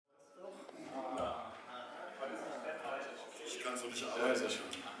frische Arbeit. Ja, sehr schön.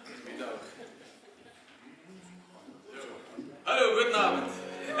 Hallo, guten Abend.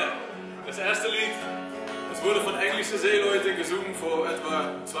 Das erste Lied, das wurde von englischen Seeleuten gesungen vor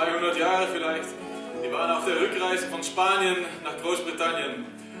etwa 200 Jahren vielleicht. Die waren auf der Rückreise von Spanien nach Großbritannien.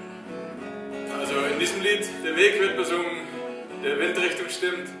 Also in diesem Lied, der Weg wird besungen, der Windrichtung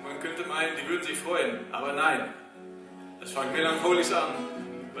stimmt, man könnte meinen, die würden sich freuen. Aber nein, es fängt melancholisch an,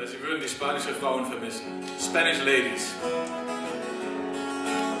 weil sie würden die spanischen Frauen vermissen. Spanish Ladies.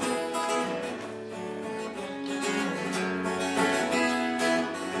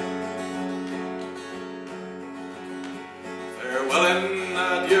 Farewell and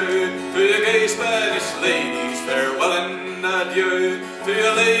adieu to your gay Spanish ladies. Farewell and adieu to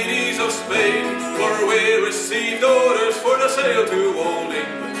your ladies of Spain. For we received orders for the sail to old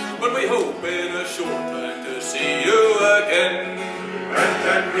England, but we hope in a short time to see you again. We rent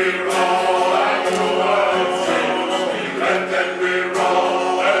and we roll and go out sails. We rent and we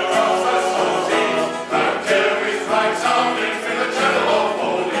roll across the sea until we strike soundings in the channel of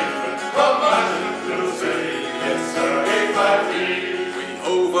old England. From London to sea, yes sir, we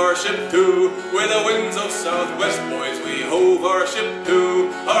hove our ship to, with the winds of southwest, boys. We hove our ship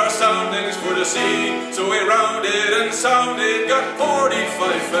to, our soundings for the sea. So we rounded and sounded, got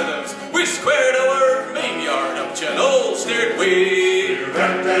 45 fathoms. We squared our main yard up channel, steered we. We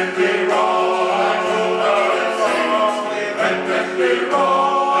rent and we roll and go out sails. We rent and we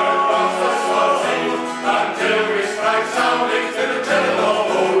roll across the sea until we strike soundings in the channel of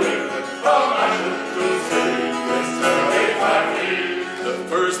old England. From London to sea, yes sir, the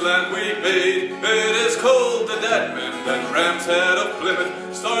first land we made, it is called the Deadman, then Ram's Head of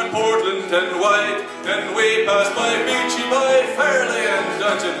Plymouth, start Portland and White, then we passed by Beachy, by Fairley and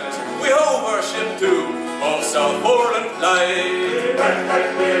Dungeness. We hove our ship to, off South Portland Light. we rent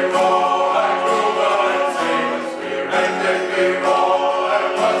and we roll and go out sails. We rent and we roll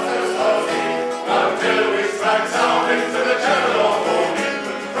across the sea until we strike soundings in the channel of old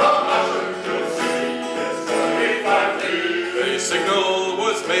England. From London to sea, yes sir, A signal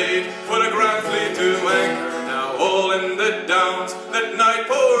was made for the Grand Fleet to anchor, now all in the Downs, that night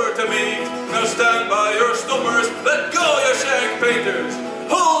pour to meet. Now stand by your stummers, let go your shank painters,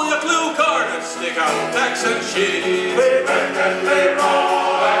 pull your blue cornets, stick out tacks and sheets. we rent and we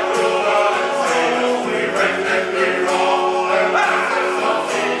roll and go out sails. We rent and we roll across the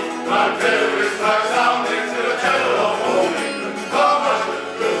sea until we strike soundings in the channel of old England. From London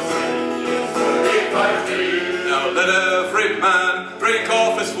to sea, yes sir, Now let every man drink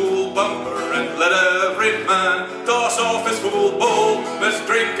off his full bumper, and let every man toss off his full bowl. Let's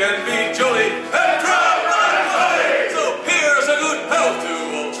drink and be jolly and drown like honey. So here's a good health to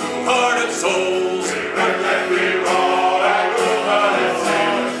all true-hearted souls. we rent and we roll and go out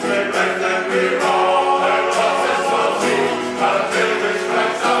sails. We rent and we roll across the sea until we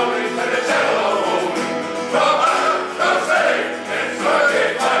strike soundings in the channel of old England. From London to sea, it's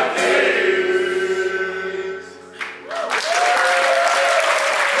 35 days.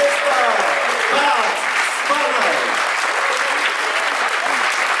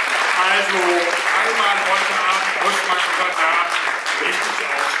 Also, einmal heute Abend muss man über Namen richtig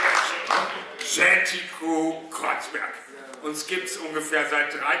aussprechen. Shantycrew Kreuzberg. Uns gibt es ungefähr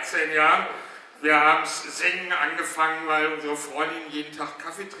seit 13 Jahren. Wir haben es singen angefangen, weil unsere Freundinnen jeden Tag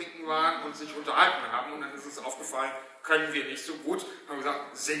Kaffee trinken waren und sich unterhalten haben. Und dann ist uns aufgefallen, können wir nicht so gut. Haben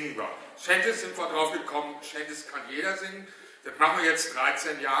gesagt, singen wir. Shantys sind wir drauf gekommen, Shantys kann jeder singen. Das machen wir jetzt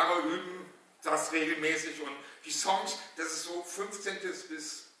 13 Jahre, üben das regelmäßig. Und die Songs, das ist so 15.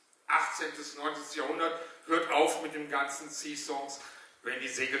 bis 18. 19. Jahrhundert, hört auf mit den ganzen Sea-Songs, wenn die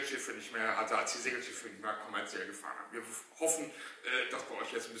Segelschiffe nicht mehr, also als die Segelschiffe nicht mehr kommerziell gefahren haben. Wir hoffen, dass bei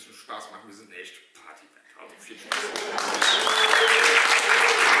euch jetzt ein bisschen Spaß macht. Wir sind echt Partyband. Also viel Spaß.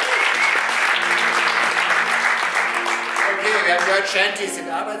 Okay, wir haben gehört, Shantys sind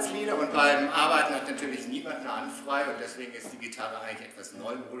Arbeitslieder und beim Arbeiten hat natürlich niemand eine Hand frei und deswegen ist die Gitarre eigentlich etwas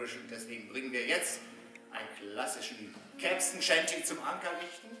neumodisch und deswegen bringen wir jetzt einen klassischen Capstan Shanty zum Anker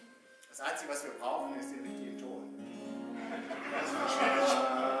richten. Das Einzige, was wir brauchen, ist den richtigen Ton.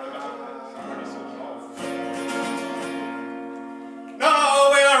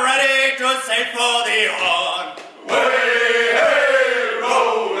 Now we are ready to sail for the Horn. Way, hey,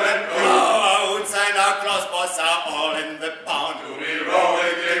 roll and go. Our outs and our crossbows are all in the pound. To be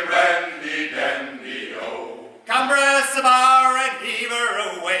rolling in randy dandy oh. Come brace the bar and heave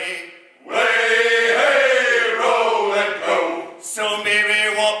her away. Way, hey, roll and go. Soon be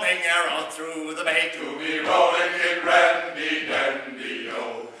we warping her out through the bay. To be rolling in randy dandy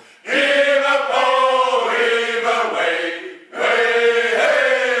oh. Heave a bow, heave away. Way,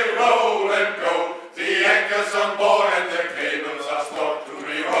 hey, roll and go. The anchor's on board and the cable's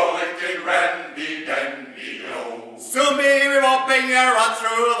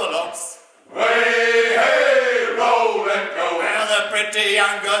pretty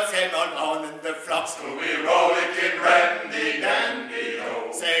young girls came on down in the flocks. To be rollicking randy dandy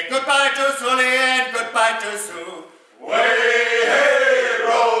ho. Say goodbye to Sully and goodbye to Sue. Way, hey,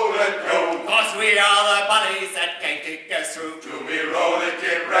 roll and go. Cause we are the bunnies that can't kick us through. To be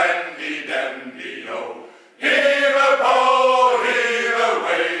rollicking randy dandy ho. Heave a bow, heave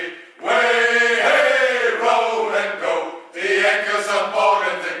away. Way, hey, roll and go. The anchors are board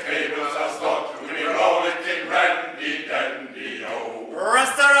and the cables are stopped. To be rollicking randy dandy ho.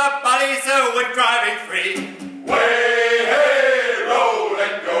 Rest her up, bunnies, so we're driving free. Way, hey, roll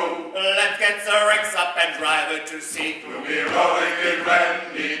and go. Let's get the wrecks up and drive her to sea. To be rollicking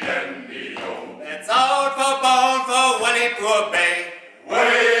randy dandy ho. Let's out for Bound for Willie Poor Bay.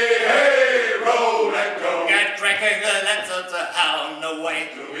 Way, hey, roll and go. Get cracking the lanterns the hound away.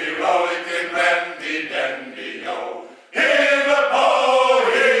 To be rollicking randy dandy ho. Heave a bow,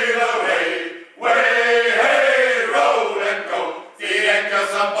 heave away. Way, hey, roll and go. The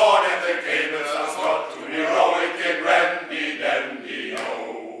anchors are board and the cables are stopped. To be rollicking randy dandy ho.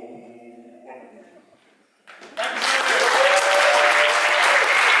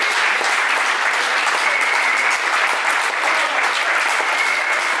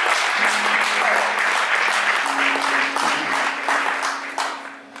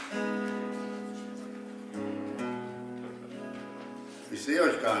 Ich sehe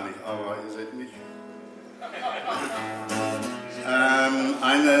euch gar nicht, aber ihr seht mich.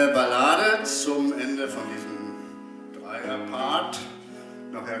 Eine Ballade zum Ende von diesem Dreierpart.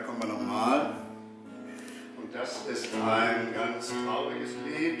 Nachher kommen wir nochmal. Und das ist ein ganz trauriges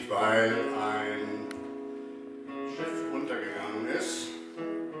Lied, weil ein Schiff untergegangen ist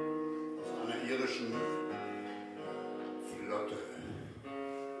aus einer irischen Flotte.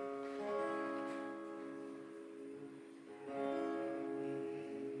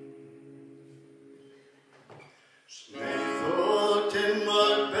 Snakefoot in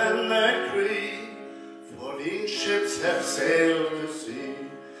Mulpenna Creek, 14 ships have sailed to sea,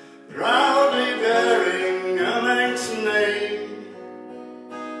 proudly bearing a man's name,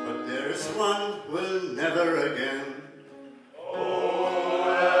 but there is one will never again. Oh,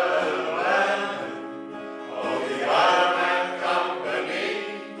 land of the Iron Company.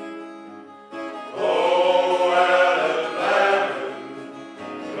 Oh, land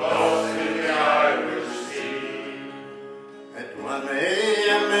lost in the Irish Sea. At 1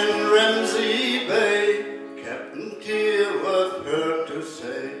 a.m. in Ramsey Bay, Captain Keelworth heard to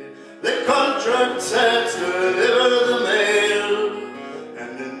say, the contract said to deliver the mail,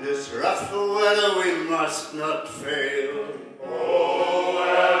 and in this rough weather we must not fail. Oh,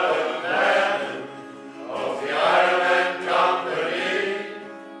 land of the Iron Company.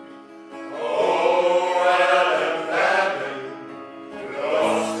 Oh, land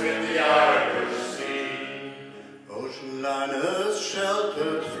lost in the Irish Sea. Ocean liners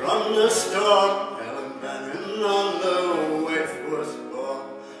sheltered from the storm, Helen Bannon on the wave was born.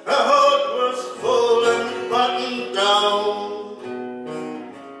 Her heart was full and buttoned down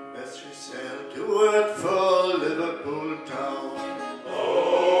as she sailed toward for Liverpool town.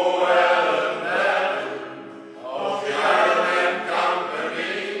 Oh, land of the Iron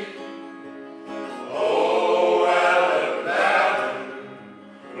Company. Oh, land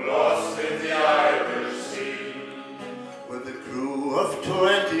lost in the Irish Sea. With a crew of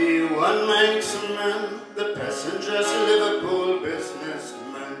 21 Manx men, the passengers Liverpool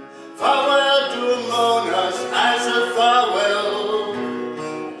businessmen, farewell to mourners as a farewell.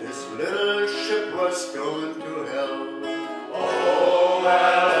 This little ship was going to hell. Oh,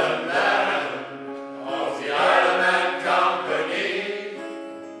 land of the Iron Company.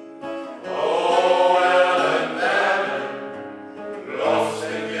 Oh, land lost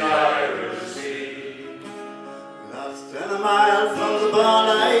in the Irish Sea. Less than a mile from the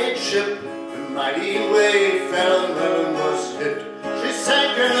Barlight ship, a mighty wave fell and Helen was hit. She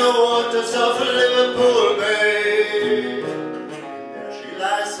sank in the waters of Liverpool Bay. There she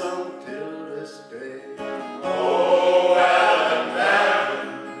lies until this day. Oh, land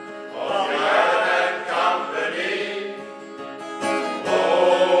of the Iron Company.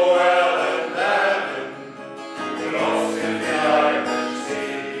 Oh, land lost in the Irish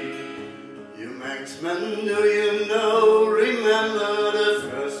Sea. You Manxmen, do you know, remember the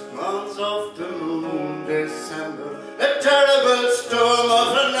first months of the moon, December, a terrible storm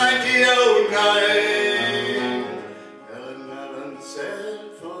of 1909. Helen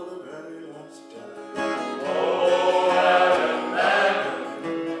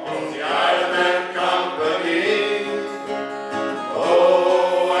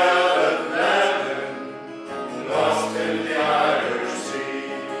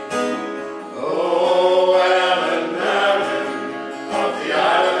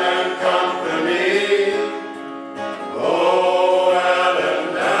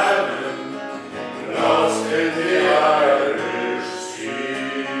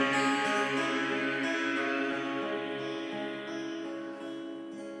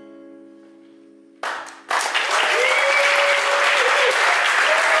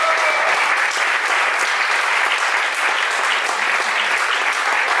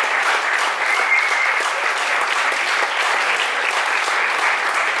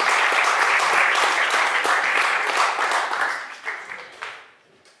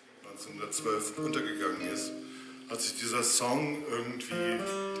hat sich dieser Song irgendwie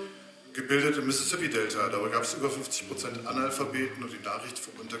gebildet im Mississippi-Delta. Dabei gab es über 50% Analphabeten und die Nachricht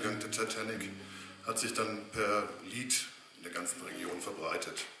vom Untergang der Titanic hat sich dann per Lied in der ganzen Region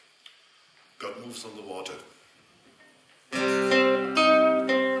verbreitet. God Moves on the Water.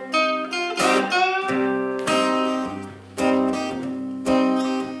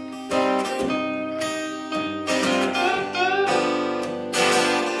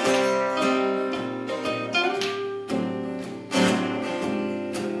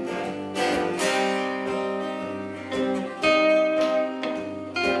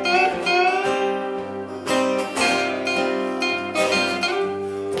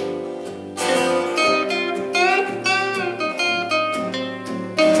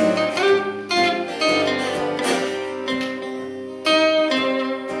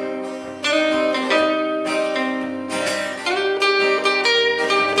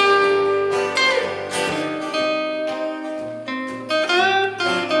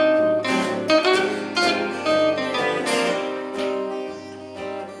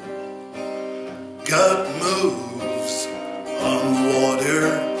 God moves on the water.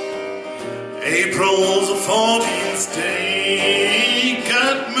 April's the 14th day.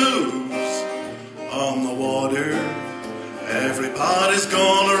 God moves on the water. Everybody's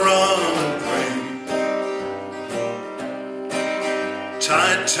gonna run and pray.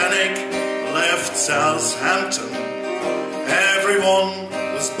 Titanic left Southampton. Everyone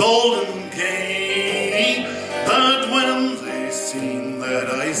was bold and gay. But when they seen that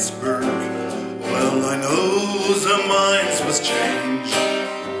iceberg, well, I know their minds was changed.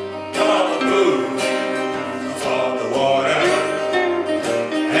 God moves on the water.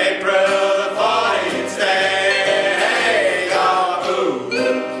 April the 14th day. God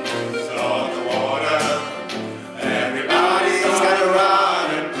moves on the water. Everybody's gonna run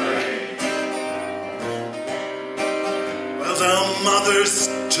and pray. Well, their mothers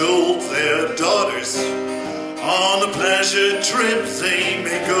told their daughters on a pleasure trip they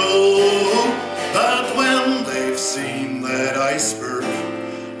may go. But when they've seen that iceberg,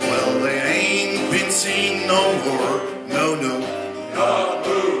 well, they ain't been seen no more, no, no. God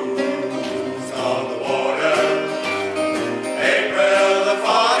moves on the water. April the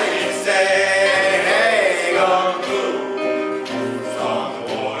 14th day. God moves on the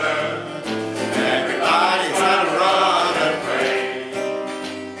water. Everybody's gonna run and pray.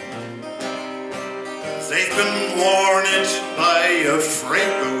 They've been warned by a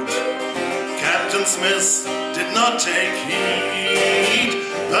freight boat. Captain Smith did not take heed,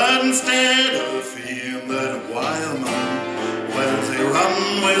 but instead of him that wild man, well, they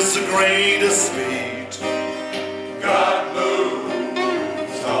run with the greatest speed. God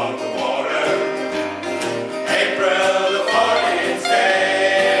moves on the water. April the 14th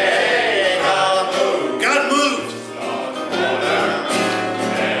day. God moves. God moves. On the water.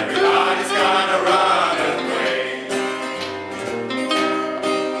 Everybody's gonna run and pray.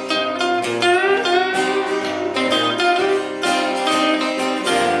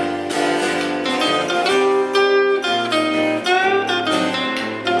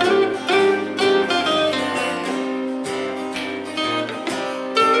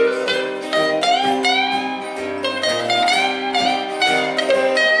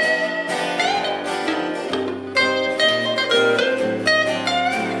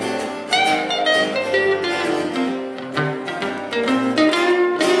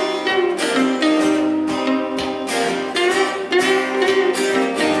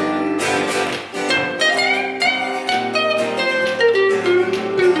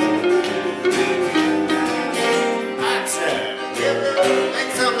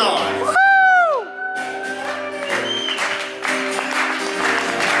 Make some noise.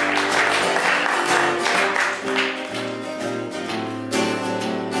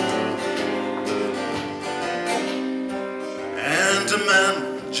 And a man,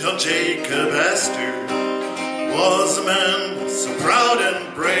 John Jacob Astor, was a man so proud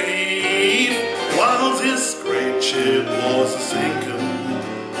and brave. While this great ship was a-sinking,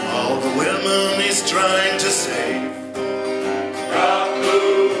 all the women he's trying to save. God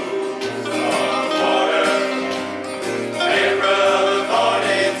moves on the water. April the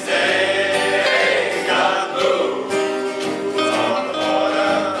 14th day. God moves on the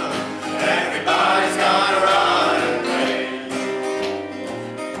water. Everybody's gonna run and pray.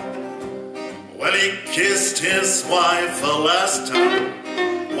 Well, he kissed his wife a last time,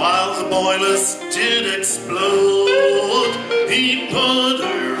 while the boilers did explode. He put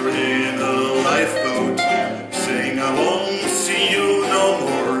her in a lifeboat, saying, I won't see you no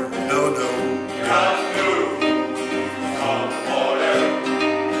more, no, no. God moves on the water.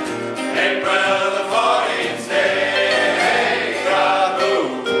 April the 14th day.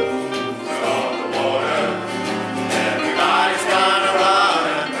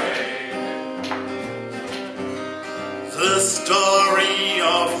 story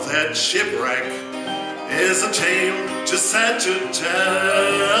of that shipwreck is a tale too sad to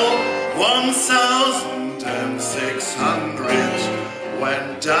tell. 1,600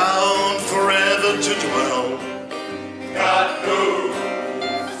 went down forever to dwell. God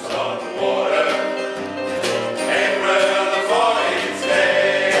moves on the water, and where the voids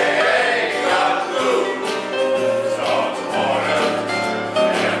lay. God moves on the water,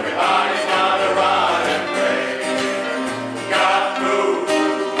 and everybody's gotta run and pray. God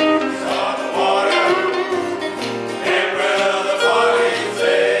moves on the water, and where the voids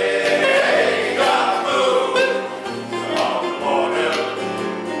lay. God moves on the water,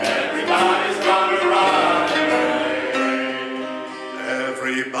 everybody's gonna run and pray.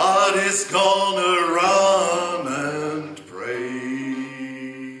 Everybody's gonna run and pray.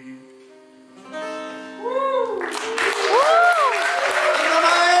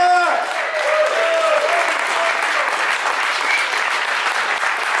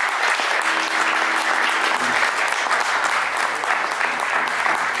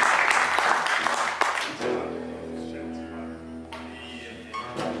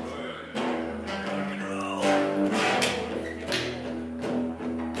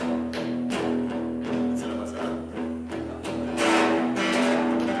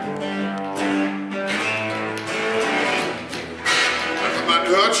 Man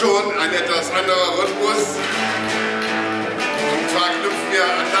hört schon, ein etwas anderer Rhythmus. Und zwar knüpfen wir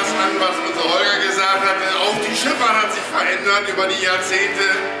an das an, was unser Holger gesagt hat. Auch die Schifffahrt hat sich verändert über die Jahrzehnte.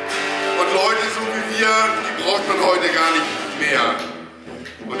 Und Leute so wie wir, die braucht man heute gar nicht mehr.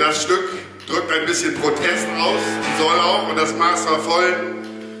 Und das Stück drückt ein bisschen Protest aus, soll auch, und das Maß war voll,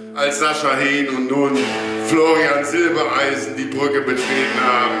 als Sascha Hehn und nun Florian Silbereisen die Brücke betreten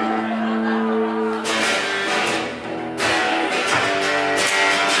haben.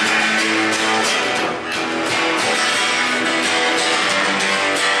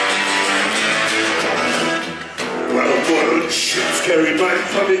 Ships carried by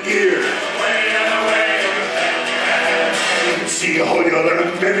funny gear. See all the other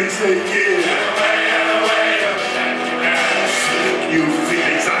many they give. Slick new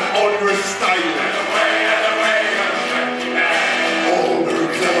feelings and all your style. All very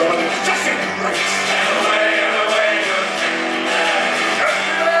clever but just right.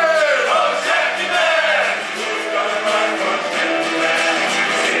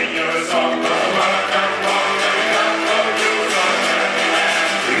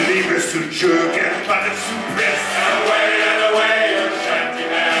 To jerk and balance to press. And away, shanty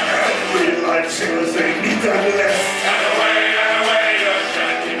man. Real life sailors, they need that less. And away,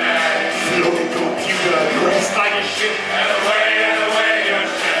 shanty man. Floating computer, dressed like a ship. And away,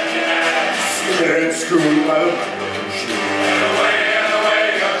 shanty man. Scared screwed by the ship. And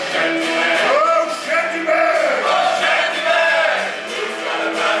away, shanty man. Oh, shanty man! Oh, shanty man! Who's got a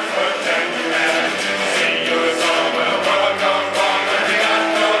man for shanty man? Sing you a song where the world gone wrong and they got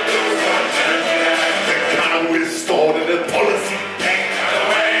no news for shanty man. The cannon will store in the policy tank.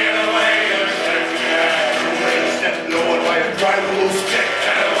 And away, shanty man. Raise that lowered by a driverless jet.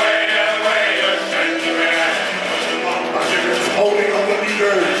 And away, shanty man. Our buzzers holding on the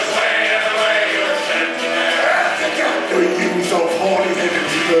leaders. And away, shanty man. They got no use of horny heavy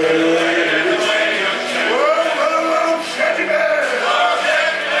people. And away, Oh, shanty man! oh,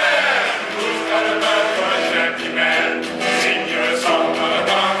 shanty man. Who's got a man for a shanty man? Sing you a song where the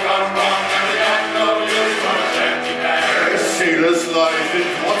world gone wrong and they got no use for a shanty man. A sailor's life it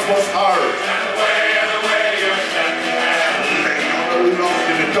once was hard. And away, shanty man. Laying on the loft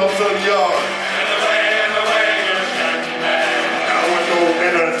in the Dobson yard. And away, shanty man. Now I know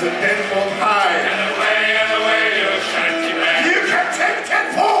better to 10 foot high. And away, shanty man. You can take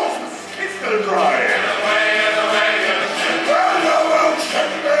 10 falls, it's still dry. And away, shanty man. Oh,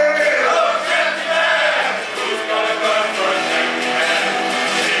 shanty man! Oh, shanty man. Who's got a gun for a shanty man?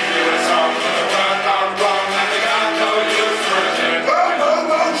 Sing you a song where the world gone wrong and they got no use for a shanty man.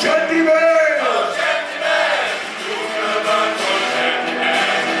 Oh, shanty man! Oh, shanty man. Who's got a gun for a shanty man?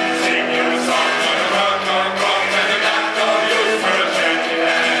 Sing you a song where the world gone wrong and they got no use for a shanty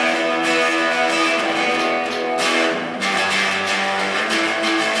man.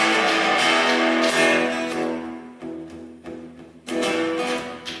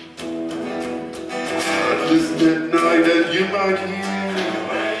 Listen at night and you might hear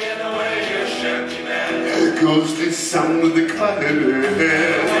Away, shanty man. the ghostly sound of the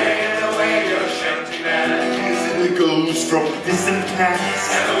clarinet. Away, shanty man. As it goes from distant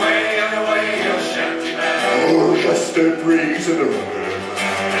past. And away, shanty man. Oh, just a breeze in the room. And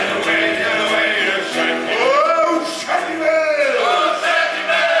away, shanty man. Oh, shanty man! Oh, shanty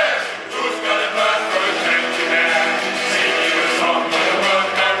man. Who's got a gun for a shanty man? Sing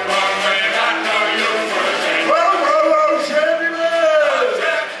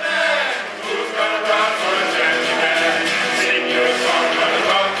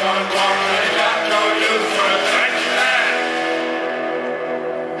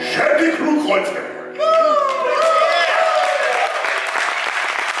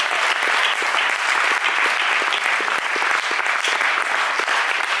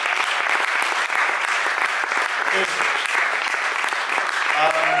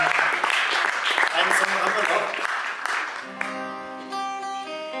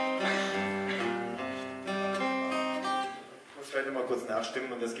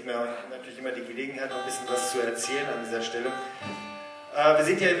das gibt mir natürlich immer die Gelegenheit, noch ein bisschen was zu erzählen an dieser Stelle. Wir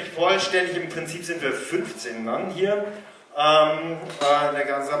sind ja nicht vollständig, im Prinzip sind wir 15 Mann hier. In der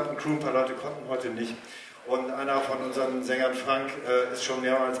gesamten Crew, ein paar Leute konnten heute nicht. Und einer von unseren Sängern, Frank, ist schon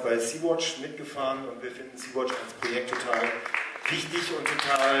mehrmals bei Sea-Watch mitgefahren und wir finden Sea-Watch als Projekt total wichtig und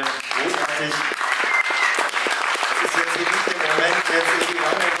total großartig. Das ist jetzt nicht der Moment, jetzt irgendwie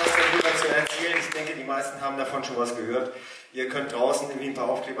was darüber zu erzählen. Ich denke, die meisten haben davon schon was gehört. Ihr könnt draußen irgendwie ein paar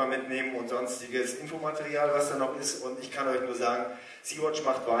Aufkleber mitnehmen und sonstiges Infomaterial, was da noch ist. Und ich kann euch nur sagen, Sea-Watch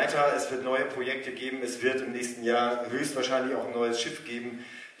macht weiter, es wird neue Projekte geben, es wird im nächsten Jahr höchstwahrscheinlich auch ein neues Schiff geben.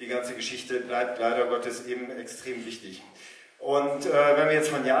 Die ganze Geschichte bleibt leider Gottes eben extrem wichtig. Und wenn wir jetzt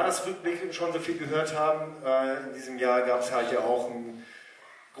von Jahresrückblicken schon so viel gehört haben, in diesem Jahr gab es halt ja auch einen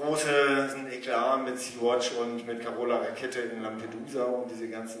großen Eklat mit Sea-Watch und mit Carola Rakete in Lampedusa und diese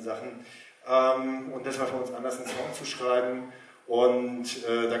ganzen Sachen. Und das war für uns anders, einen Song zu schreiben. Und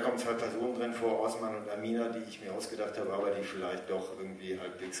da kommen 2 Personen drin vor, Osman und Amina, die ich mir ausgedacht habe, aber die vielleicht doch irgendwie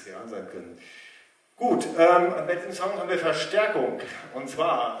halbwegs real sein können. Gut, bei diesem Song haben wir Verstärkung. Und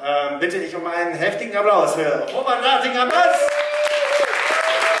zwar bitte ich um einen heftigen Applaus für Robert Ratinger Bass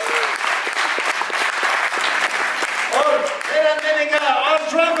und Leonard Menninger on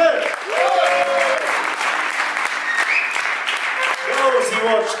Trumpet. Go,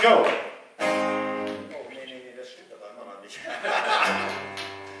 Sea-Watch, go!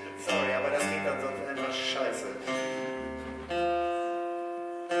 Sorry, aber das klingt dann sonst einfach scheiße.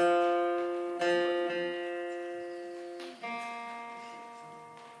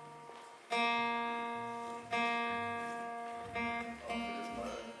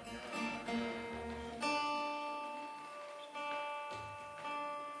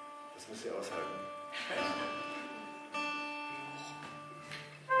 Das müsst ihr aushalten.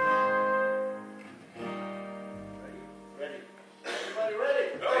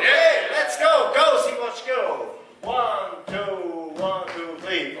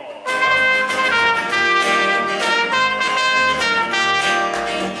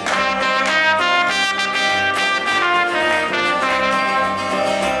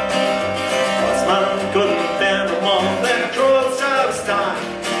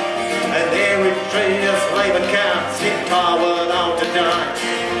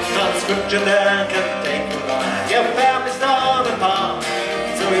 Conscription there can take your life. Your family's torn apart,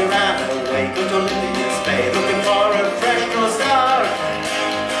 so he ran away, go to Libya, Spain, looking for a fresh North Star.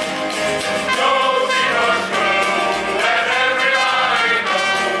 Go, Sea-Watch, go, let everybody know.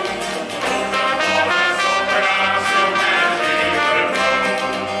 Open borders, open arms, humanity will grow.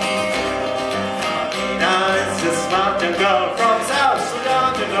 Now it's this mountain girl from South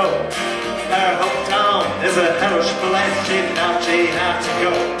Sudan, you know. Her hometown is a hellish place, she had to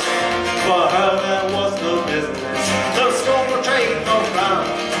go. For her there was no business, no school, no trade, no ground.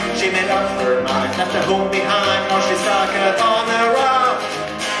 She made up her mind, left her home behind, while she started on her own.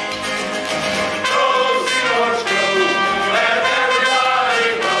 Go, Sea-Watch, go, let everybody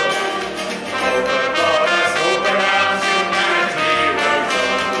know. Open borders, open arms, humanity will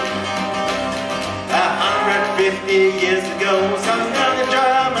grow. 150 years ago, some young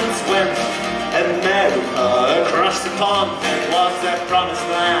Germans went and married her across the pond. It was their promised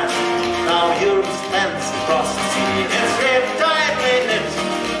land. Now Europe's fence across the sea is ripped tightly knit.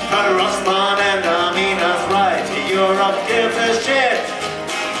 Her Osman and Amina's right. Europe gives a shit.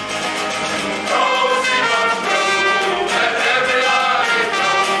 Go, Sea-Watch, go, let everybody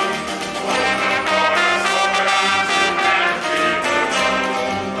know. Open borders, open arms, humanity will grow.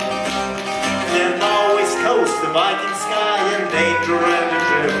 In Norway's coast, the Viking sky in danger and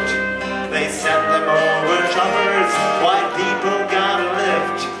adrift. They send them over choppers. White people gotta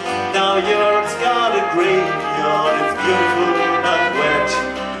lift. Now Europe's got a graveyard, it's beautiful, not wet.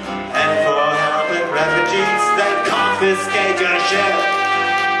 And for helping refugees, they confiscate your ship.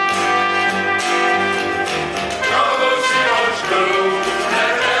 Go, Sea-Watch, go,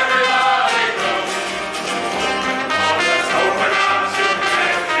 let everybody know. Open borders, open arms,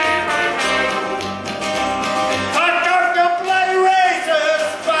 humanity will grow. Pack up your bloody razors,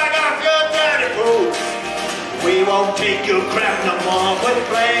 pack up your dirty boots. We won't take your crap no more, we're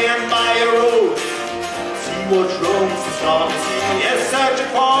playing by your rules. Sea-Watch roams the stormy sea, is searching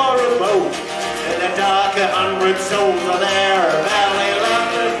for a boat. In the dark 100 souls are there, valley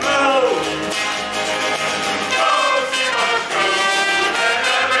left and blue. Go, Sea-Watch, go, let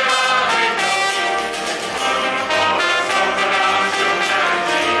everybody know. Open borders, open arms,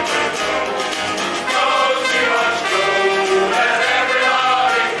 humanity will grow. Go, Sea-Watch, go, let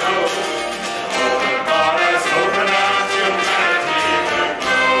everybody know. Open borders, open arms, humanity will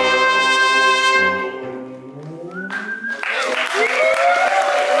grow.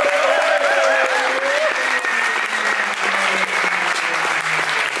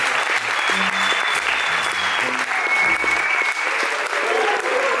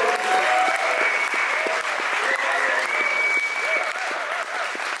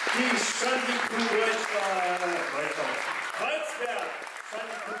 Die Shantycrew Kreuzberg.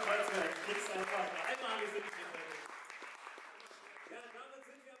 Shantycrew Kreuzberg. Kriegst einfach einmal gesehen.